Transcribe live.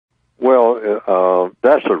Well,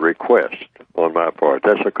 that's a request on my part.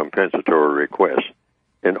 That's a compensatory request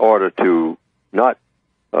in order to not,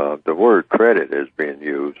 the word credit is being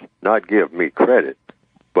used, not give me credit,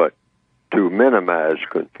 but to minimize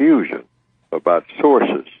confusion about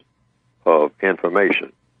sources of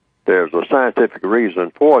information. There's a scientific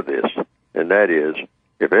reason for this, and that is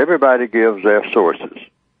if everybody gives their sources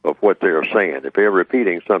of what they're saying, if they're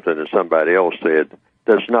repeating something that somebody else said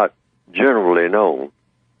that's not generally known,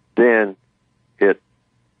 then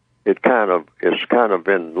it's kind of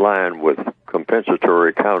in line with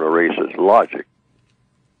compensatory counter-racist logic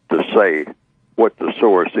to say what the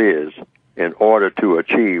source is in order to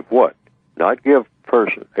achieve what? Not give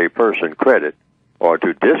a person credit or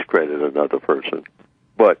to discredit another person,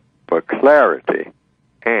 but for clarity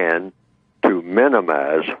and to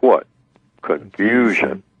minimize what?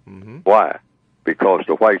 Confusion. Mm-hmm. Why? Because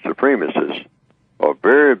the white supremacists are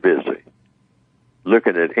very busy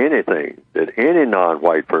looking at anything that any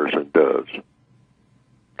non-white person does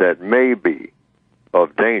that may be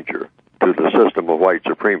of danger to the system of white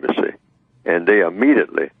supremacy, and they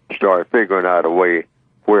immediately start figuring out a way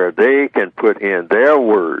where they can put in their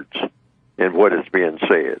words in what is being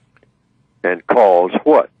said and cause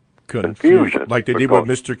what? Confusion. Like they did with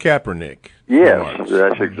Mr. Kaepernick. Yes,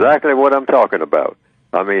 that's exactly what I'm talking about.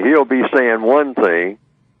 I mean, he'll be saying one thing,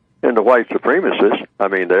 and the white supremacists, I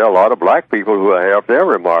mean, there are a lot of black people who have their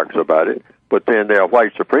remarks about it, but then there are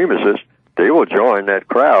white supremacists, they will join that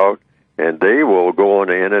crowd, and they will go on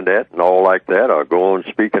the internet and all like that, or go on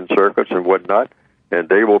speaking circuits and whatnot, and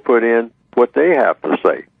they will put in what they have to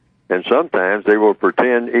say. And sometimes they will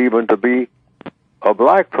pretend even to be a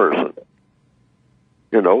black person,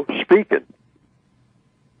 speaking,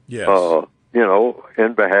 yes.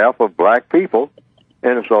 In behalf of black people.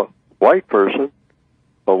 And it's a white person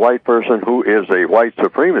who is a white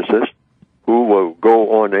supremacist who will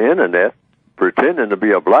go on the internet pretending to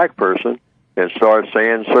be a black person and start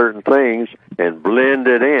saying certain things and blend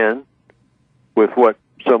it in with what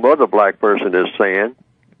some other black person is saying.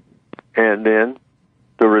 And then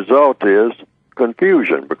the result is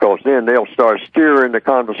confusion, because then they'll start steering the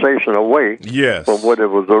conversation away from what it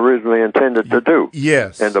was originally intended to do.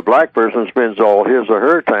 Yes. And the black person spends all his or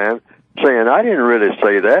her time saying, I didn't really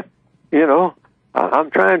say that.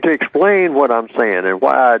 I'm trying to explain what I'm saying and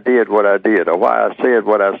why I did what I did or why I said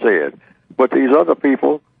what I said. But these other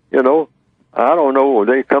people, I don't know,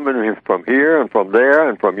 they coming from here and from there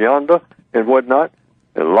and from yonder and whatnot,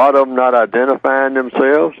 and a lot of them not identifying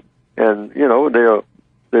themselves, and,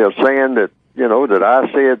 they're saying that, that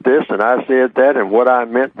I said this and I said that, and what I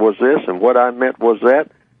meant was this and what I meant was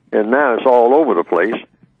that, and now it's all over the place.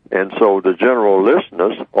 And so the general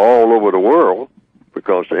listeners all over the world,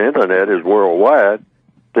 because the internet is worldwide,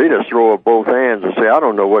 they just throw up both hands and say, I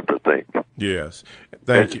don't know what to think. Yes.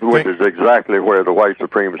 Thank you. Which is exactly where the white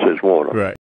supremacists want them. Right.